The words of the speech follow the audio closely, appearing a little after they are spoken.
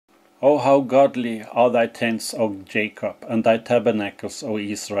O how godly are thy tents, O Jacob, and thy tabernacles, O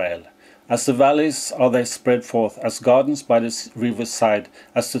Israel! As the valleys are they spread forth, as gardens by the river's side,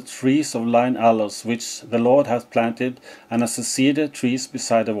 as the trees of lign aloes, which the Lord hath planted, and as the cedar trees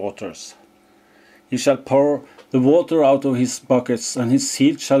beside the waters. He shall pour the water out of his buckets, and his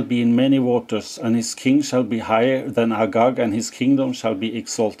seat shall be in many waters, and his king shall be higher than Agag, and his kingdom shall be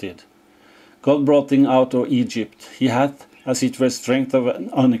exalted. God brought him out of Egypt. He hath as it were strength of an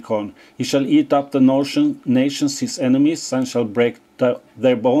unicorn. He shall eat up the nations his enemies, and shall break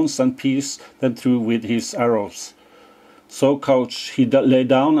their bones and pierce them through with his arrows. So couched he lay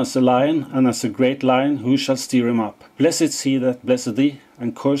down as a lion, and as a great lion, who shall stir him up? Blessed is he that blesseth thee,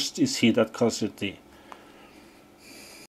 and cursed is he that curseth thee.